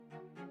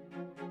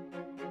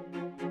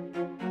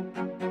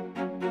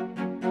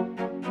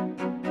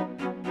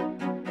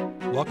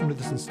Welcome to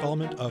this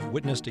installment of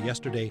Witness to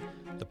Yesterday,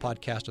 the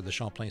podcast of the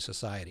Champlain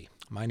Society.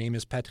 My name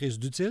is Patrice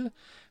Dutil,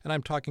 and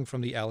I'm talking from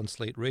the Allen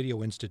Slate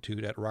Radio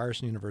Institute at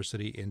Ryerson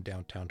University in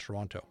downtown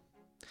Toronto.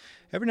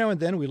 Every now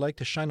and then, we like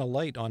to shine a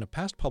light on a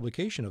past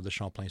publication of the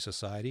Champlain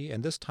Society,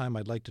 and this time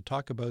I'd like to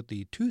talk about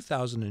the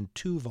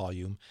 2002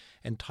 volume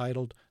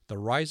entitled The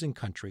Rising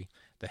Country,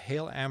 the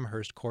Hale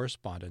Amherst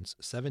Correspondence,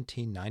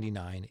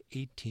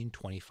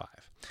 1799-1825.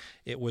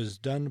 It was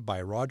done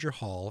by Roger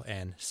Hall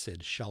and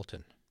Sid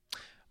Shelton.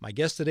 My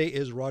guest today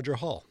is Roger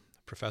Hall,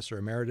 Professor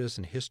Emeritus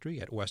in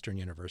History at Western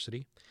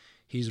University.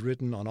 He's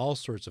written on all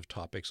sorts of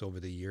topics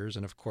over the years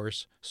and, of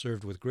course,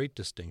 served with great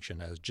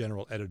distinction as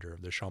General Editor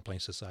of the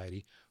Champlain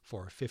Society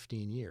for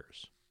 15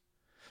 years.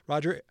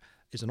 Roger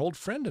is an old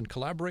friend and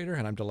collaborator,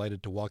 and I'm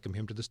delighted to welcome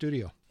him to the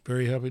studio.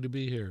 Very happy to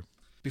be here.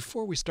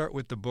 Before we start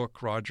with the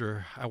book,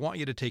 Roger, I want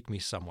you to take me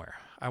somewhere.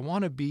 I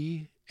want to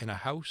be in a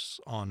house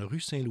on Rue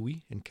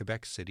Saint-Louis in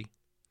Quebec City.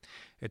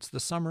 It's the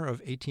summer of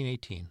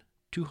 1818,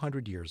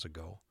 200 years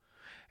ago,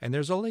 and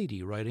there's a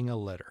lady writing a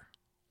letter.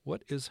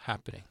 What is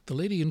happening? The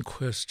lady in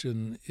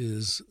question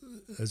is,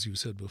 as you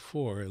said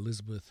before,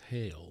 Elizabeth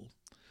Hale.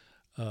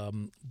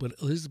 But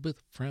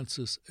Elizabeth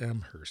Frances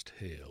Amherst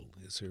Hale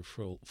is her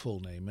full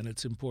name, and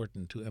it's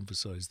important to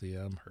emphasize the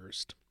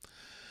Amherst.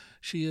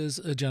 She is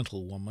a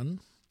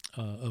gentlewoman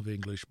of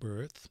English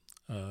birth,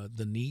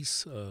 the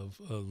niece of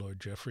Lord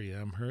Geoffrey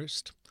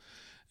Amherst,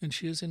 and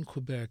she is in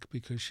Quebec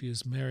because she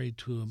is married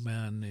to a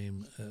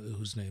man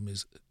whose name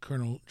is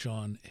Colonel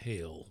John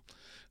Hale,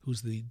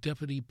 who's the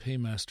Deputy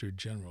Paymaster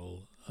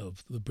General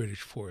of the British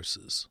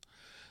forces.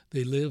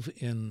 They live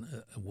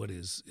in what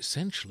is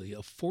essentially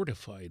a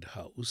fortified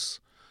house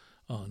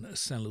on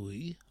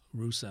Saint-Louis,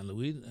 Rue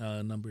Saint-Louis,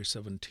 number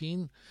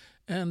 17,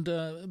 and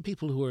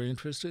people who are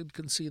interested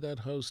can see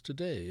that house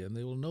today, and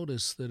they will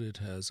notice that it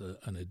has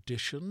an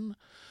addition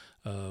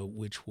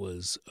which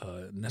was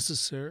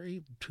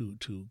necessary to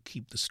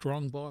keep the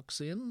strong box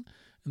in,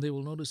 and they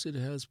will notice it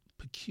has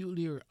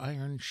peculiar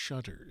iron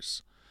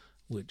shutters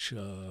which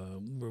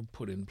were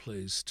put in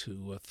place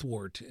to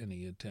thwart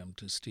any attempt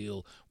to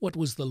steal what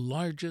was the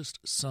largest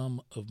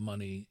sum of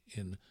money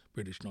in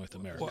British North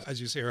America. Well, as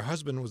you say, her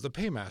husband was the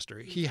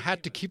paymaster. He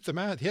had to keep the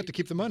money.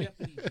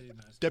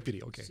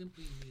 Deputy, okay.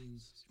 Simply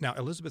means... Now,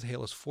 Elizabeth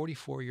Hale is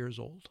 44 years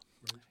old.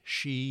 Right.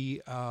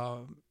 She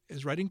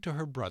is writing to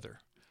her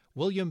brother,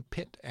 William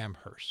Pitt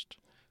Amherst.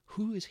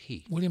 Who is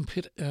he? William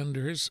Pitt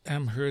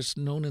Amherst,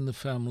 known in the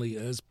family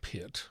as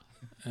Pitt,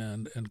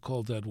 and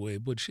called that way,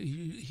 but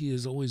he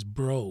is always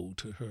bro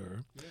to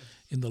her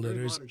in the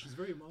letters. She's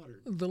very modern.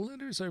 The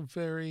letters are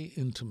very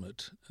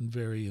intimate and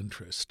very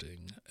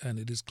interesting, and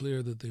it is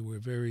clear that they were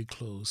very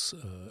close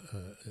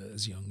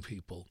as young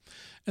people.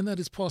 And that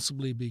is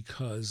possibly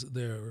because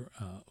their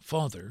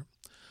father,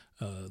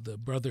 the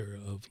brother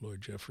of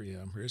Lord Geoffrey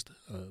Amherst,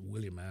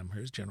 William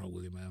Amherst, General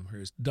William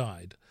Amherst,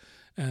 died.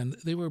 And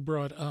they were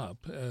brought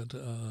up at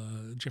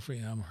Geoffrey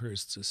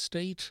Amherst's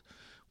estate,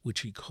 which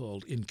he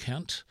called in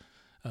Kent,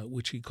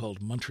 which he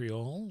called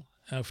Montreal,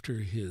 after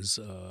his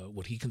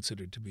what he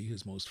considered to be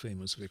his most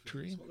famous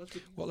victory.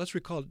 Well, let's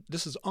recall,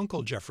 this is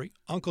Uncle Geoffrey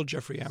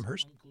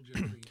Amherst,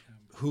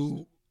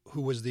 who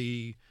was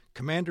the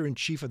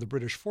commander-in-chief of the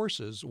British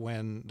forces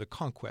when the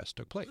conquest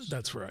took place.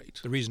 That's right.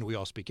 The reason we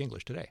all speak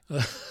English today.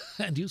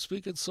 And you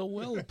speak it so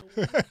well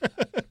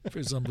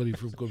for somebody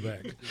from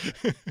Quebec.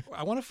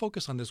 I want to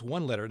focus on this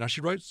one letter. Now, she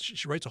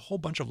writes a whole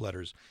bunch of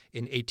letters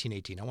in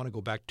 1818. I want to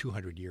go back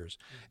 200 years.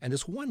 And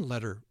this one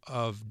letter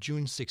of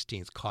June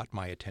 16th caught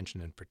my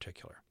attention in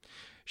particular.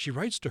 She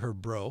writes to her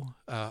bro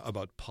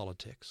about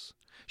politics.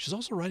 She's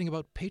also writing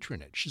about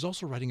patronage. She's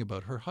also writing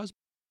about her husband.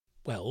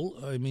 Well,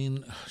 I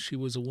mean, she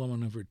was a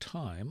woman of her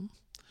time.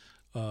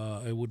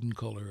 I wouldn't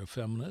call her a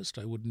feminist.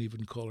 I wouldn't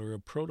even call her a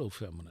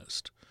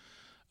proto-feminist.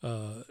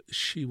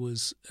 She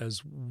was,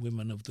 as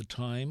women of the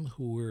time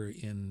who were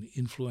in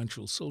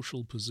influential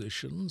social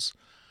positions,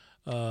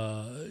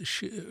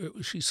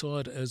 she saw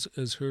it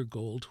as her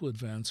goal to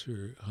advance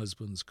her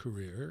husband's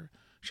career.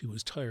 She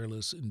was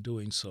tireless in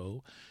doing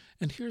so.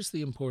 And here's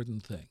the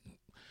important thing.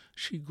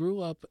 She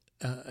grew up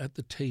at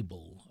the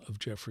table of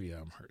Geoffrey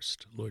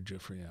Amherst, Lord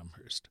Geoffrey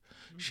Amherst.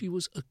 She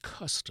was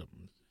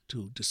accustomed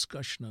to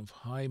discussion of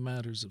high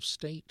matters of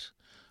state,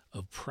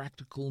 of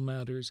practical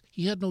matters.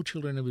 He had no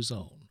children of his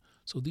own.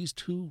 So these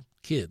two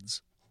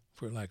kids,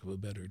 for lack of a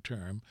better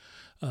term,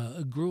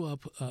 grew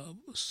up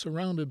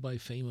surrounded by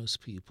famous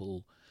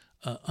people,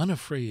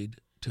 unafraid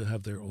to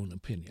have their own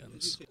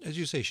opinions. As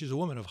you say, she's a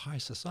woman of high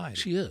society.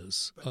 She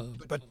is.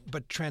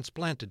 But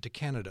transplanted to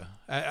Canada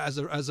as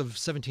of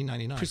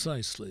 1799.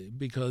 Precisely,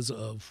 because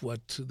of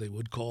what they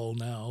would call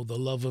now the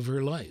love of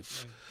her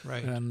life.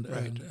 Right. And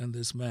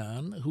this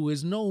man, who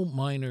is no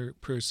minor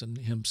person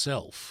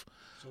himself.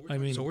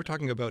 So we're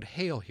talking about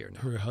Hale here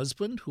now. Her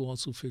husband, who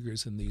also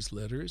figures in these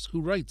letters,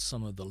 who writes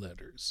some of the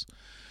letters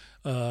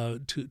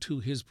to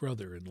his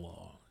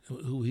brother-in-law,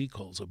 who he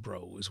calls a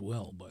bro as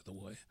well, by the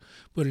way.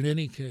 But in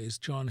any case,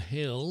 John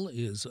Hale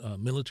is a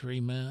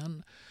military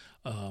man.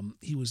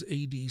 He was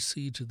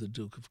ADC to the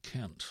Duke of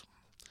Kent.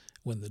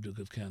 when the Duke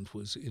of Kent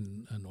was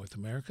in North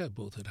America,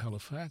 both at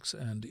Halifax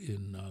and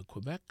in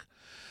Quebec,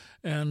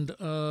 and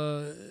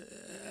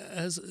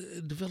has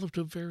developed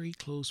a very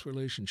close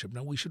relationship.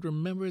 Now, we should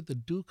remember the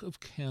Duke of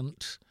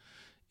Kent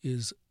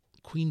is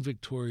Queen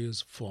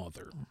Victoria's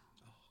father.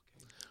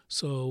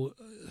 So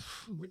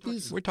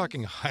we're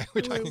talking high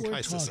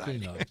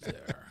society up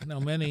there. Now,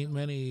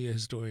 many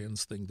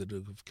historians think the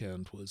Duke of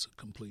Kent was a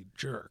complete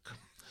jerk,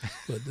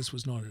 but this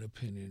was not an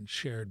opinion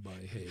shared by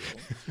Hale.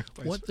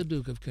 What the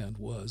Duke of Kent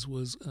was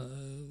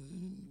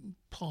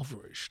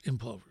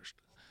impoverished.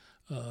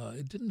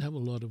 It didn't have a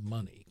lot of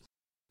money.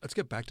 Let's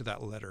get back to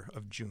that letter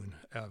of June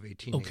of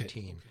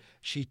 1818. Okay.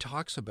 She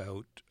talks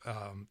about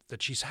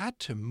that she's had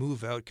to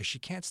move out because she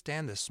can't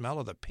stand the smell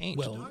of the paint.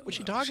 Well, what's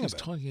she talking about?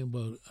 She's talking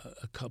about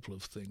a couple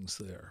of things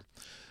there.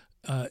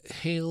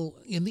 Hale,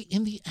 in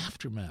the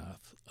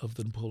aftermath of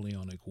the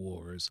Napoleonic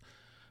Wars,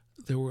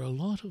 there were a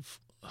lot of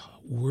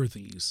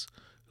worthies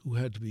who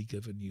had to be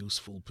given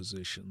useful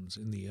positions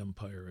in the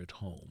empire at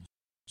home.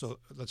 So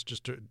let's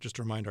just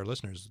remind our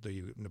listeners,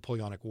 the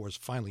Napoleonic Wars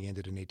finally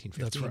ended in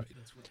 1815.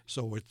 That's right.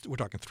 So we're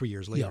talking 3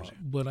 years later. Yeah,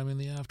 but I mean,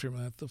 the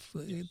aftermath,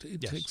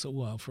 it takes a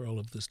while for all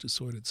of this to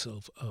sort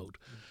itself out.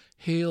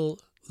 Hale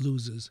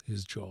loses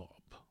his job,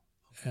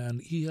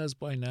 and he has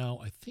by now,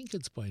 a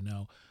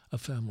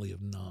family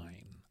of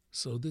 9.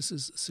 So this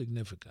is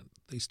significant.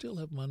 They still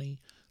have money,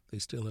 they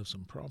still have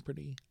some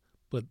property,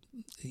 but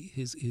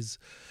his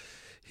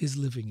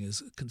living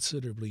is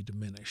considerably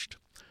diminished.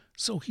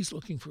 So he's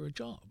looking for a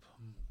job.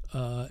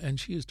 And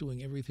she is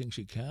doing everything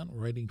she can,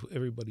 writing to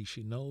everybody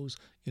she knows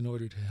in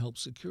order to help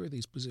secure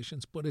these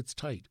positions, but it's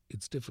tight,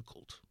 it's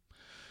difficult.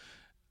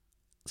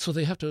 So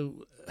they have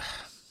to,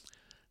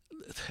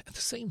 at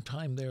the same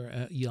time,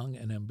 they're young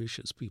and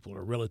ambitious people,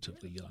 or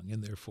relatively young,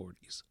 in their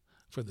 40s.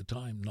 For the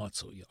time, not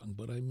so young,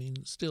 but I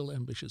mean still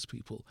ambitious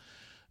people.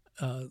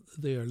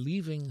 They are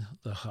leaving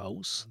the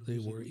house they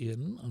were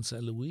in on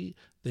Saint Louis.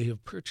 They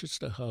have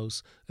purchased a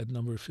house at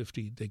number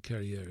 50 Des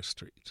Carrières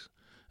Street.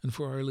 And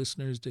for our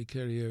listeners, Des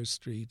Carrières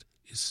Street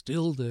is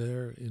still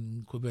there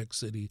in Quebec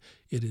City.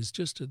 It is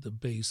just at the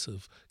base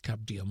of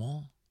Cap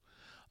Diamant.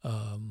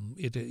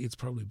 It's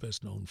probably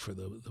best known for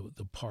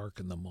the park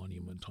and the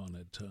monument on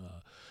it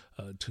to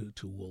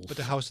Wolfe. But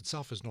the house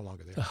itself is no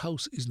longer there. The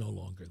house is no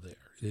longer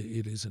there.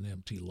 It is an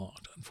empty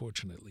lot,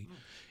 unfortunately.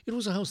 It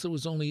was a house that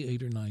was only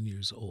 8 or 9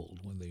 years old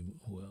when they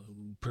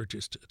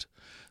purchased it.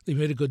 They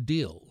made a good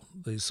deal.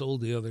 They sold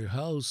the other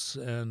house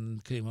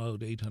and came out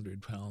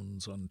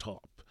 £800 on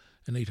top.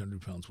 And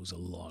 £800 was a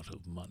lot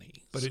of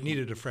money. But it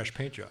needed a fresh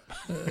paint job.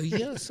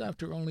 Yes,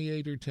 after only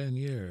 8 or 10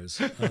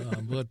 years.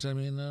 But, I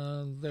mean,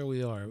 there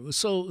we are.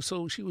 So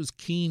she was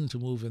keen to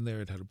move in there.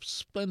 It had a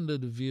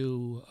splendid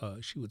view.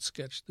 She would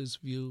sketch this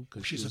view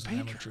because she's was a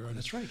painter. Amateur.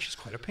 That's right. She's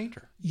quite a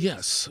painter.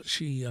 Yes,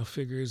 she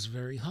figures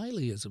very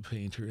highly as a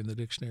painter in the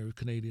Dictionary of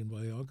Canadian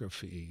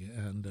Biography.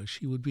 And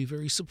she would be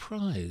very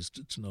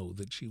surprised to know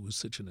that she was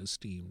such an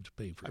esteemed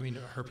painter. I mean,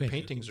 her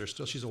paintings are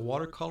still, she's a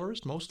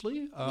watercolorist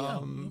mostly.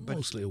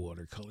 Mostly a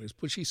watercolors,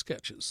 but she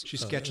sketches. She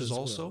sketches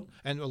also, well.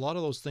 And a lot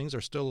of those things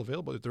are still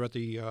available. They're at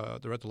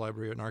the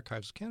Library and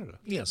Archives of Canada.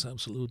 Yes,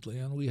 absolutely,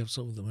 and we have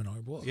some of them in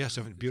our book. Yes,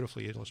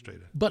 beautifully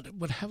illustrated.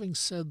 But having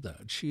said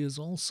that, she is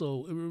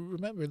also,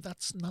 remember,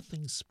 that's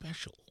nothing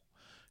special.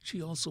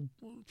 She also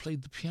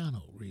played the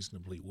piano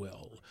reasonably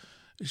well.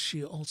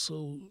 She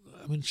also,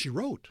 she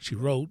wrote. She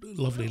wrote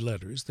lovely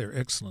letters. They're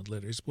excellent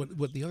letters.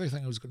 What the other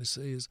thing I was going to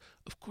say is,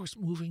 of course,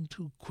 moving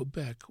to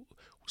Quebec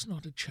was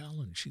not a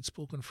challenge. She'd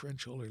spoken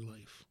French all her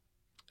life,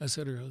 as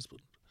had her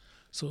husband.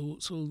 So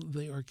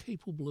they are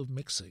capable of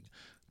mixing.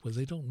 Well,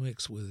 they don't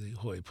mix with the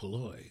hoi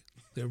polloi.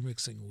 They're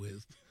mixing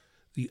with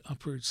the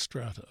upper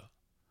strata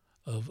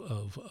of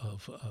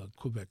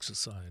Quebec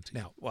society.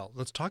 Now, well,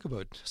 let's talk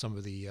about some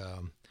of the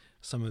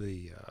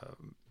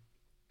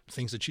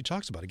things that she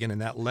talks about. Again, in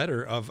that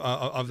letter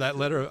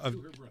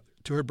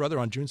to her brother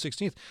on June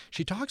 16th,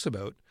 she talks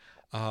about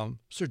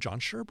Sir John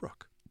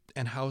Sherbrooke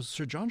and how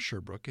Sir John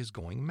Sherbrooke is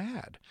going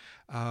mad.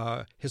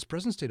 His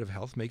present state of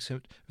health makes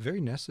it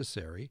very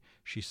necessary,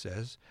 she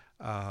says,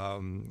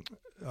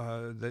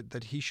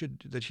 that he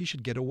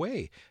should get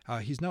away.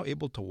 He's now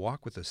able to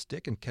walk with a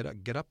stick and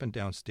get up and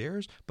down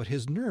stairs, but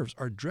his nerves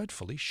are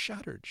dreadfully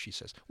shattered, she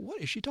says.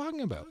 What is she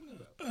talking about?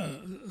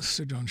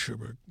 Sir John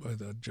Sherbrooke, by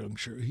that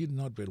juncture, he had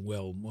not been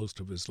well most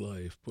of his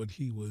life, but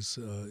he was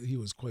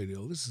quite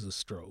ill. This is a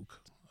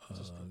stroke.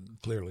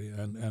 Clearly,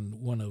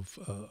 and one of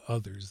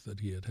others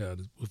that he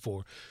had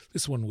before.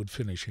 This one would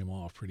finish him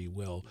off pretty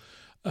well.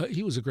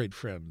 He was a great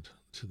friend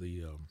to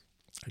the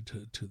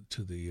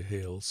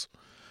Hales.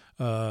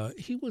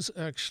 He was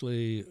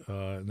actually,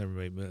 and there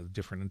may be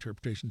different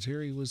interpretations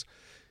here. He was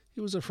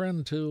a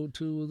friend to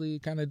the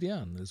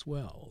Canadiens as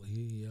well.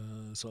 He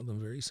saw them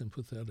very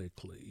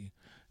sympathetically,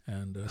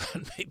 and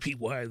that may be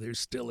why there's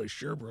still a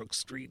Sherbrooke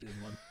Street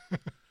in one.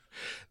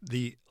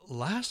 The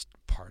last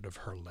part of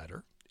her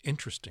letter,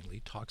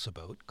 interestingly, talks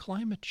about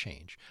climate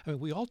change. I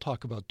mean, we all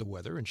talk about the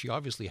weather, and she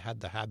obviously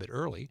had the habit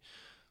early,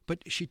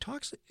 but she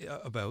talks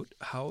about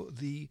how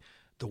the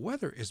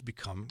weather has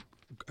become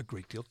a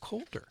great deal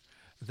colder.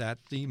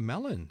 That the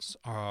melons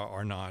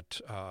are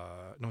not.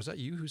 No, is that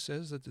you who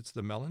says that it's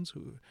the melons?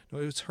 No,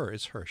 it's her.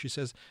 It's her. She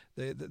says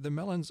the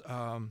melons.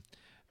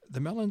 The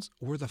melons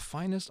were the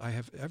finest I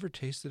have ever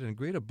tasted in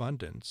great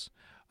abundance,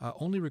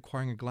 only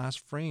requiring glass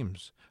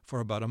frames for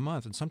about a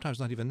month, and sometimes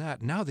not even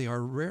that. Now they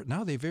are rare.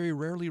 Now they very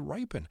rarely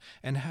ripen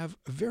and have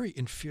a very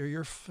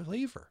inferior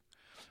flavor.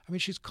 I mean,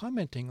 she's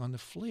commenting on the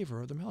flavor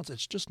of the melons.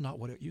 It's just not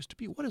what it used to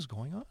be. What is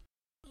going on?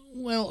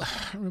 Well,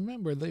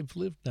 remember, they've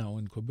lived now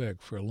in Quebec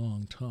for a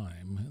long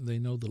time. They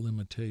know the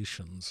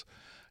limitations.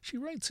 She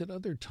writes at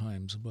other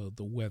times about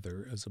the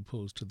weather as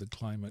opposed to the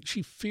climate.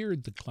 She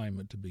feared the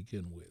climate to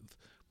begin with,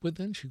 but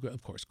then she,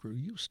 of course, grew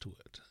used to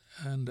it.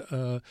 And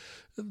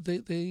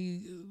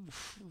they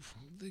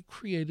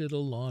created a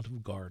lot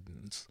of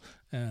gardens,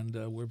 and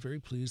we're very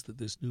pleased that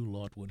this new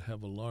lot would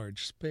have a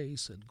large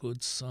space and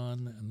good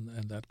sun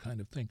and that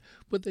kind of thing.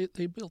 But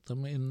they built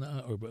them in,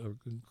 or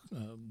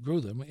grew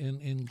them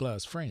in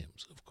glass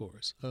frames, of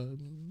course.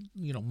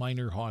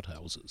 Minor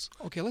hothouses.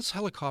 Okay, let's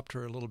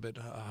helicopter a little bit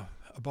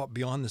about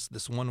beyond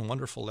this one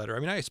wonderful letter.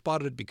 I mean, I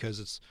spotted it because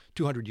it's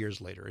 200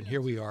 years later, and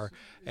here we are,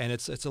 and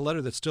it's a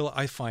letter that still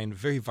I find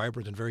very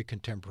vibrant and very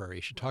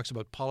contemporary. She talks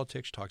about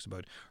politics, she talks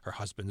about her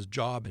husband's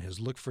job and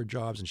his look for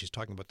jobs, and she's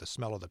talking about the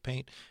smell of the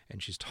paint,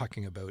 and she's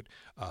talking about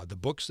the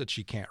books that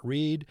she can't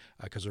read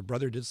because her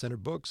brother did send her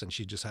books, and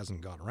she just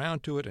hasn't got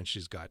around to it, and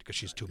because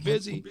she's too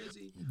busy.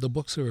 The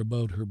books are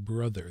about her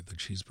brother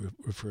that she's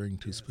referring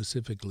to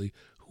specifically,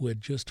 who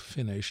had just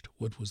finished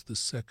what was the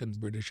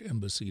second British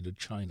embassy to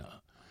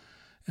China.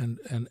 And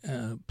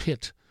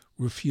Pitt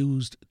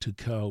refused to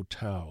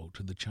kowtow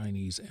to the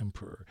Chinese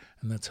emperor,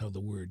 and that's how the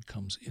word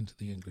comes into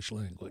the English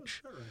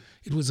language.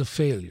 It was a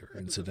failure,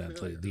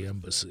 incidentally, the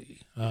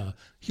embassy.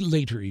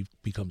 He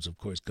becomes, of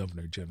course,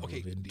 Governor General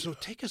of India. So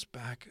take us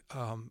back.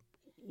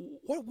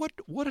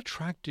 What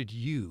attracted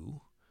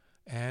you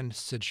and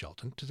Sid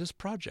Shelton to this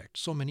project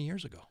so many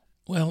years ago?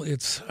 Well,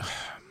 it's,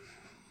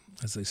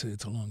 as they say,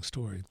 it's a long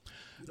story.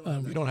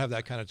 You don't have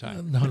that kind of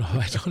time. No,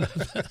 I don't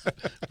have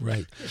that.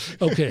 Right.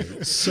 Okay,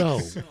 so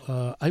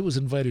I was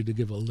invited to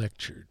give a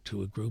lecture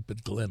to a group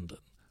at Glendon,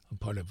 a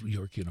part of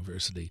York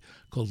University,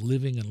 called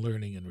Living and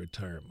Learning in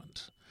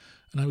Retirement.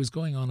 And I was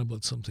going on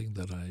about something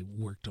that I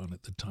worked on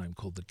at the time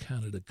called the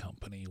Canada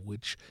Company,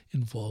 which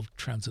involved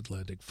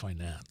transatlantic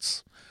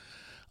finance.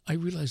 I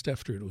realized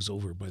after it was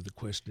over by the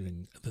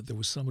questioning that there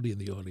was somebody in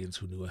the audience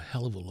who knew a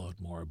hell of a lot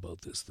more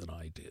about this than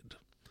I did.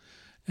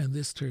 And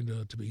this turned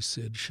out to be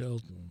Sid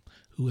Shelton,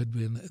 who had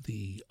been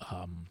the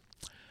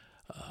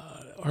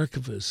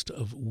archivist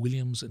of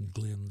Williams and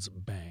Glynn's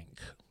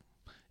Bank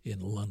in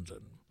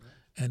London.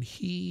 And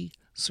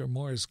Sir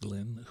Maurice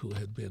Glynn, who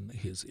had been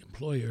his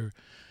employer,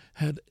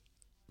 had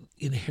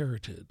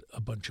inherited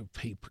a bunch of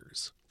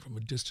papers from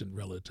a distant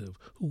relative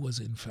who was,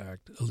 in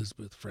fact,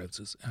 Elizabeth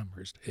Frances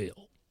Amherst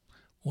Hale,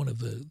 one of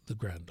the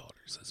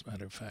granddaughters, as a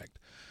matter of fact.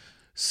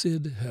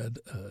 Sid had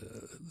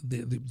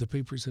the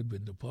papers had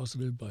been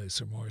deposited by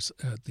Sir Maurice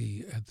at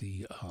the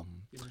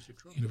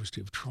University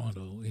of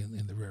Toronto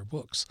in the rare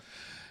books,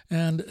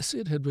 and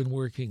Sid had been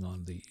working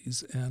on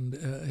these and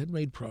had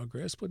made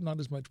progress, but not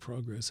as much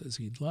progress as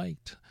he'd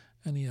liked.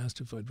 And he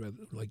asked if I'd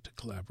rather like to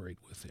collaborate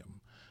with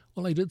him.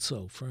 Well, I did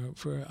so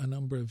for a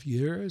number of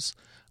years.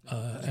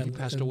 And he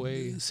passed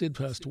away. Sid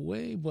passed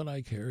away, but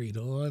I carried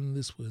on.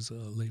 This was a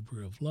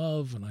labor of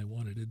love, and I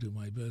wanted to do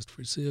my best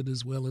for Sid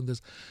as well in this.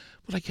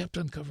 But I kept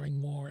uncovering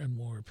more and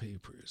more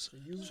papers.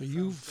 So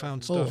you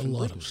found stuff? A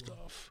lot of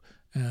stuff.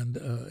 And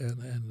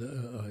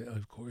I,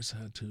 of course,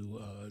 had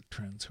to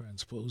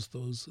transpose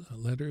those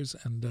letters.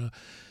 And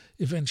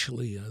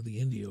eventually, the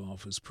India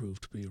office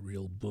proved to be a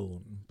real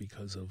boon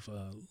because of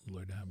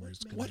Lord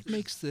Amherst's connection. What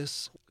makes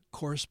this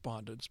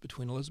correspondence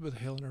between Elizabeth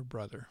Hale and her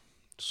brother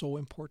so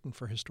important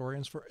for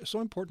historians, so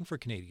important for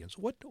Canadians?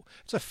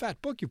 It's a fat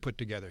book you put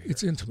together here.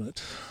 It's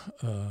intimate,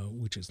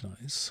 which is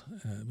nice,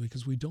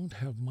 because we don't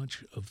have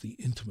much of the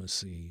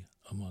intimacy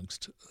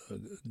amongst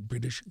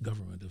British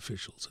government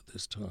officials at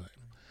this time.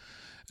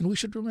 And we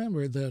should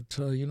remember that,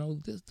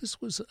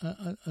 this was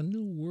a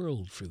new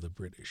world for the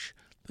British.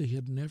 They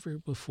had never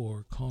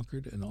before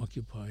conquered and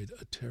occupied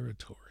a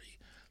territory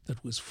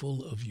that was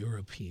full of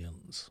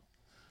Europeans.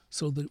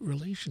 So the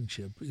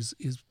relationship is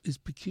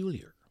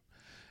peculiar.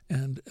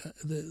 And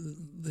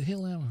the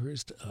Hale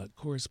Amherst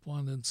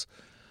correspondence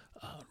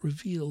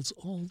reveals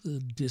all the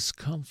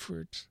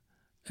discomfort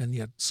and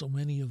yet so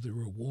many of the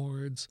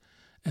rewards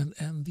and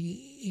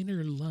the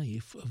inner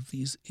life of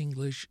these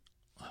English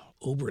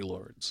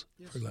overlords,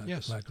 for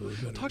lack of a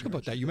better Talk term.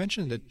 about that. You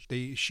mentioned that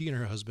she and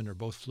her husband are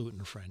both fluent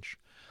in French.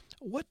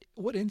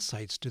 What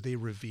insights do they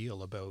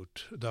reveal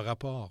about the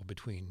rapport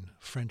between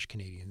French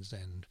Canadians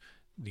and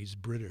these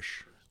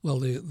British? Well,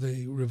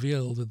 they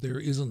reveal that there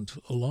isn't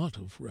a lot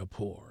of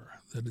rapport,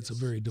 that it's a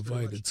very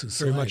divided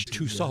society. Very much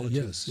two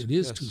solitudes. Yes, it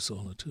is two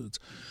solitudes.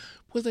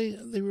 Well,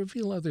 they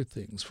reveal other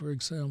things. For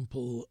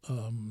example,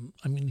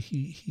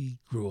 he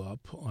grew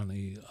up on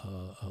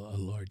a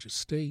large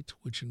estate,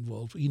 which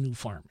involved, he knew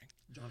farming.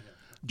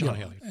 John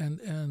Haley.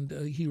 And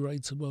he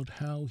writes about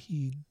how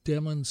he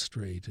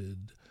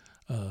demonstrated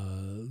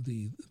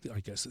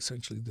I guess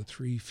essentially the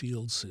three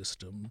field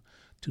system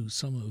to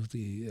some of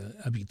the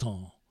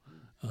habitants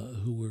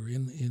who were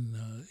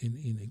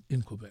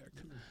in Quebec,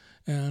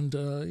 and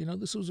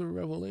this was a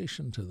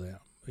revelation to them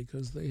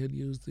because they had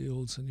used the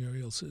old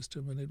seigneurial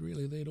system, and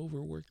they'd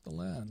overworked the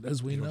land,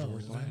 as we know.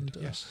 And,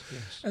 yes.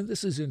 And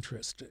this is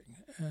interesting,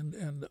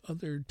 and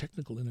other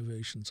technical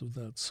innovations of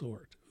that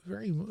sort.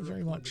 Very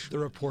much. The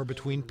rapport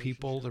between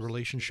people, the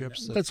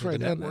relationships, that's right.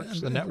 The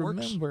networks. And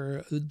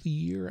remember, the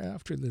year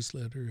after this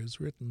letter is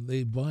written,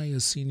 they buy a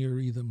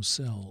seigneury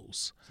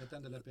themselves.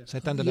 Saint-Anne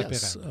de la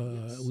Yes,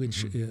 Pérenne.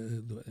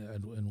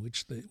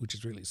 which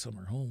is really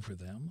summer home for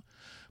them.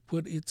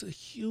 But it's a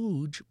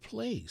huge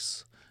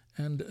place,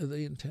 and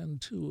they intend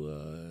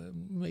to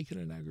make it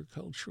an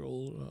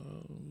agricultural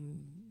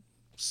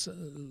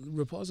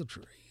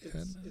repository.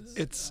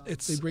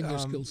 They bring their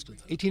skills to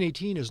that.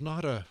 1818 is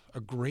not a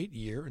great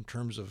year in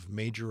terms of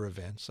major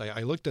events.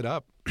 I looked it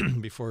up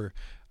before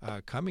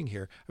coming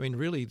here. I mean,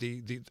 really,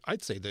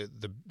 I'd say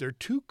there are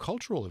two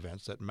cultural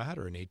events that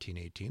matter in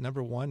 1818.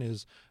 Number one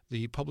is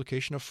the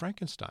publication of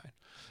Frankenstein.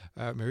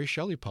 Mary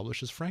Shelley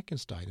publishes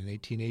Frankenstein in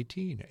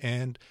 1818,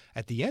 and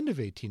at the end of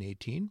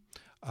 1818,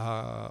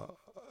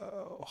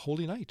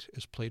 Holy Night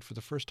is played for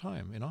the first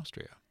time in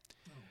Austria.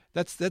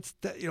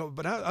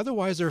 But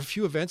otherwise there are a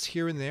few events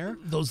here and there.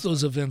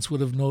 Those events would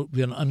have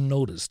been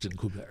unnoticed in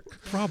Quebec.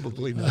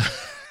 Probably not.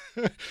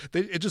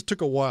 It just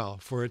took a while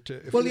for it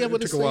to.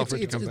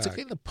 It's a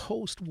kind of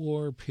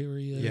post-war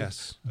period.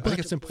 Yes, but I think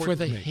it's important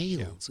for the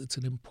Hales. Yeah. It's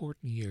an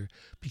important year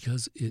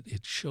because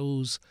it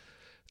shows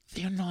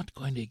they're not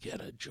going to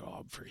get a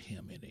job for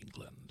him in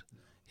England.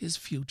 His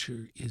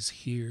future is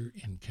here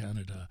in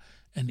Canada,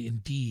 and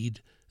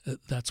indeed,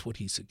 that's what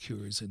he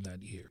secures in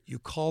that year. You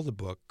call the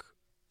book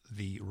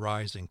The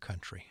Rising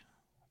Country.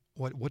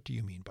 What do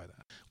you mean by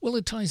that? Well,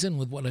 it ties in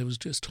with what I was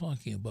just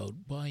talking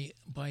about. By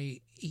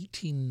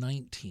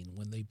 1819,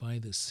 when they buy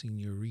this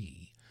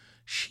seigneury,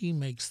 she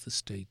makes the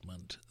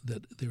statement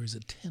that there is a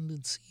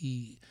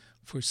tendency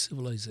for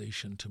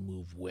civilization to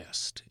move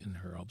west in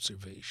her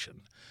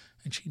observation.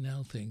 And she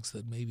now thinks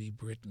that maybe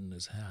Britain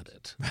has had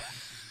it.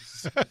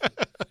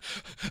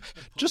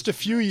 Just a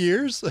few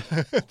years,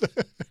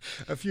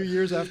 a few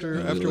years after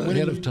winning.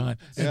 Ahead of time.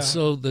 Yeah. And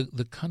so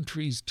the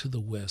countries to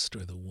the west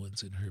are the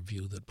ones, in her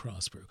view, that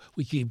prosper.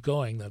 We keep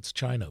going. That's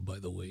China, by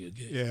the way,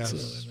 again. Yes. So,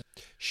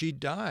 she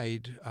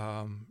died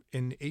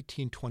in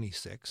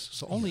 1826,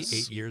 so only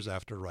 8 years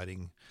after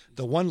writing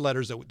the one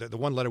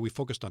letter we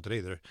focused on today.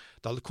 The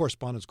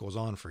correspondence goes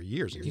on for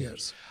years and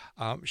years.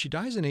 Yes. She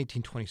dies in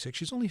 1826.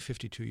 She's only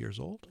 52 years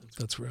old.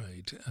 That's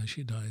right.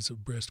 She dies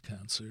of breast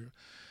cancer.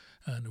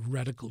 And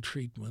radical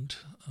treatment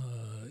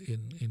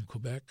in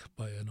Quebec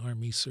by an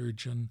army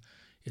surgeon.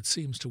 It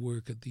seems to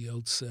work at the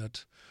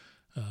outset,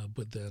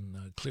 but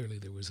then clearly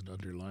there was an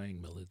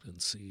underlying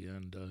malignancy,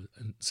 and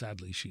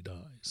sadly she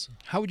dies.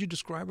 How would you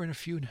describe her in a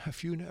few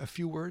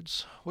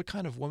words? What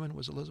kind of woman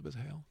was Elizabeth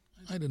Hale?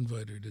 I'd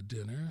invite her to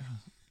dinner,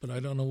 but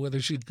I don't know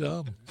whether she'd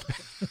come.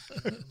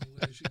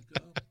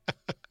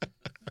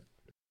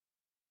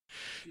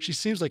 She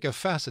seems like a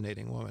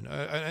fascinating woman.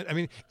 I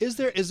mean, is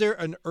there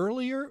an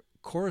earlier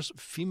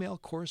female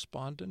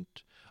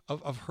correspondent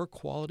of her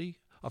quality,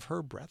 of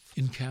her breadth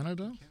in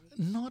Canada?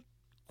 Not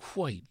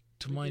quite,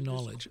 to my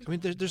knowledge. I mean,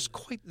 there's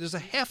a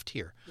heft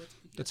here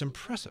that's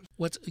impressive.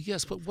 But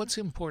what's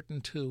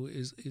important too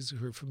is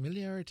her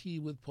familiarity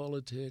with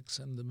politics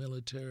and the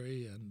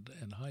military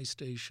and high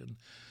station,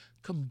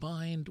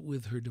 combined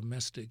with her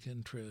domestic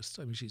interests.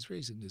 I mean, she's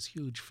raising this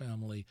huge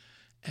family,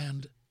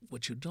 and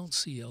what you don't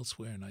see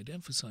elsewhere, and I'd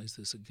emphasize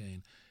this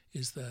again,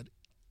 is that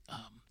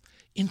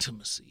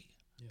intimacy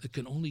that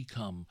can only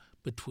come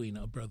between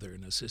a brother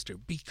and a sister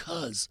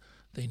because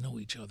they know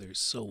each other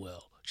so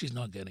well. She's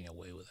not getting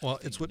away with it. Well,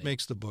 it's what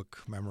makes the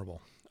book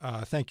memorable.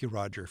 Thank you,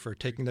 Roger, for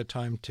taking the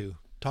time to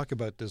talk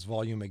about this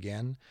volume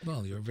again.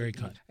 Well, you're very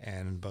kind.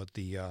 And about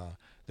the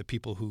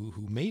people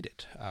who made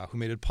it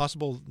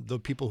possible, the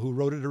people who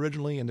wrote it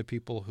originally and the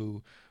people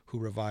who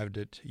revived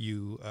it,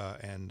 you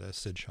and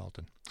Sid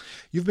Shelton.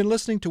 You've been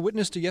listening to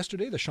Witness to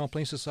Yesterday, the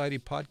Champlain Society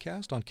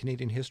podcast on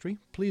Canadian history.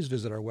 Please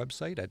visit our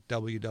website at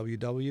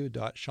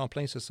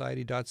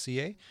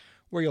www.champlainsociety.ca,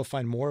 where you'll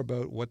find more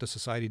about what the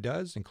Society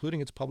does,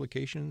 including its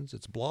publications,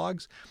 its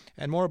blogs,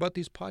 and more about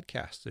these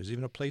podcasts. There's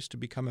even a place to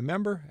become a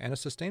member and a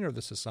sustainer of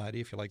the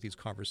Society if you like these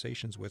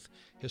conversations with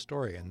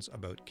historians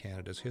about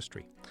Canada's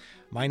history.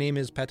 My name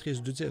is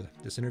Patrice Dudil.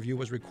 This interview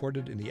was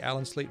recorded in the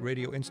Allen Slate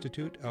Radio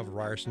Institute of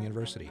Ryerson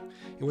University.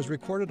 It was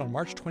recorded on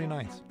March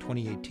 29th,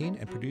 2018,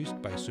 and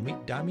produced by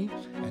Sumit Dami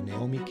and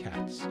Naomi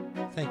Katz.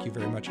 Thank you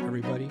very much,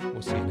 everybody.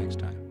 We'll see you next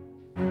time.